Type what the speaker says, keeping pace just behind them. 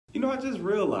I just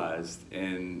realized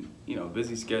in,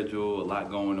 busy schedule, a lot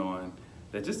going on,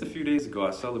 that just a few days ago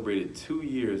I celebrated 2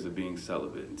 years of being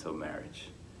celibate until marriage.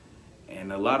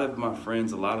 And a lot of my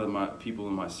friends, a lot of my people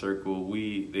in my circle,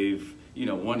 they've,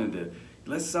 wanted to,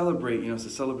 let's celebrate, it's a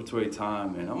celebratory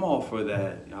time, and I'm all for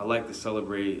that. I like to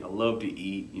celebrate, I love to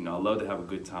eat, I love to have a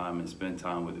good time and spend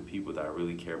time with the people that I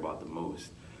really care about the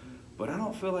most. But I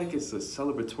don't feel like it's a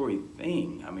celebratory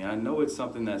thing. I mean, I know it's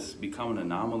something that's become an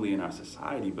anomaly in our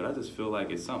society, but I just feel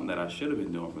like it's something that I should have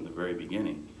been doing from the very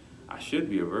beginning. I should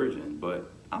be a virgin,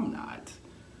 but I'm not.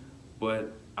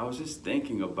 But I was just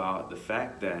thinking about the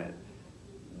fact that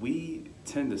we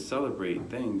tend to celebrate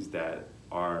things that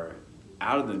are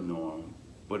out of the norm,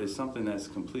 but it's something that's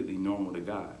completely normal to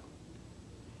God.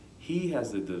 He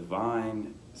has the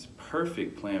divine,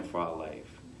 perfect plan for our life.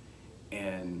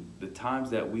 And the times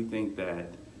that we think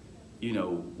that,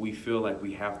 we feel like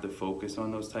we have to focus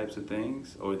on those types of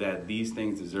things, or that these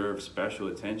things deserve special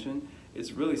attention,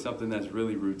 it's really something that's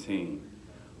really routine.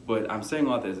 But I'm saying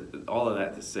all of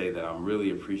that to say that I'm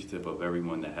really appreciative of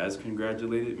everyone that has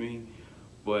congratulated me.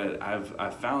 But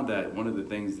I've found that one of the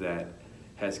things that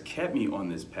has kept me on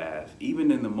this path,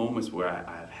 even in the moments where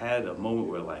I've had a moment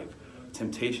where like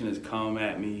temptation has come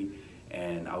at me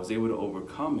and I was able to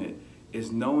overcome it,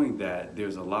 is knowing that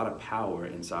there's a lot of power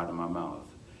inside of my mouth.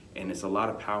 And it's a lot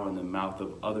of power in the mouth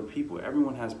of other people.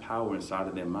 Everyone has power inside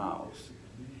of their mouths.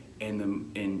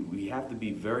 And we have to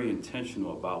be very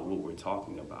intentional about what we're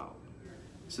talking about.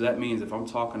 So that means if I'm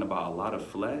talking about a lot of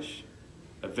flesh,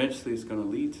 eventually it's going to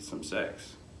lead to some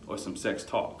sex or some sex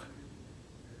talk.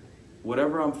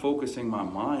 Whatever I'm focusing my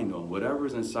mind on,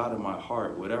 whatever's inside of my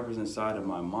heart, whatever's inside of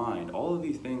my mind, all of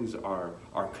these things are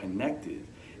connected.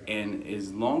 And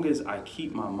as long as I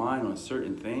keep my mind on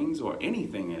certain things, or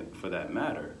anything for that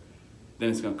matter, then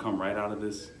it's going to come right out of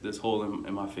this hole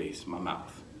in my face, my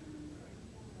mouth.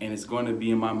 And it's going to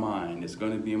be in my mind, it's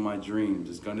going to be in my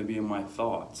dreams, it's going to be in my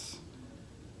thoughts.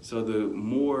 So the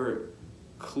more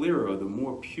clearer, the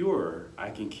more pure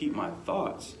I can keep my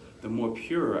thoughts, the more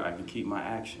pure I can keep my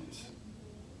actions.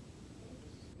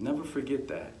 Never forget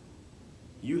that.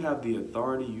 You have the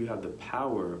authority, you have the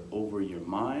power over your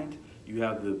mind, you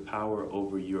have the power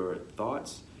over your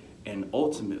thoughts, and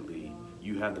ultimately,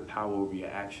 you have the power over your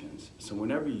actions. So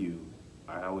whenever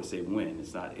I always say when,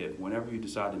 it's not if, whenever you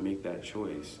decide to make that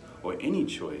choice, or any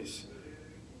choice,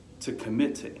 to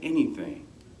commit to anything,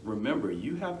 remember,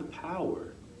 you have the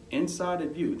power inside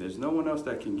of you. There's no one else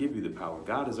that can give you the power.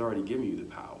 God has already given you the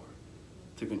power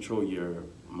to control your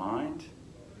mind,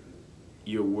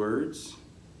 your words,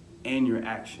 and your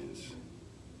actions.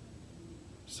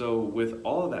 So with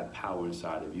all of that power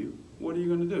inside of you, what are you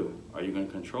going to do? Are you going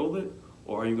to control it,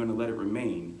 or are you going to let it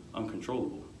remain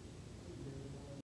uncontrollable?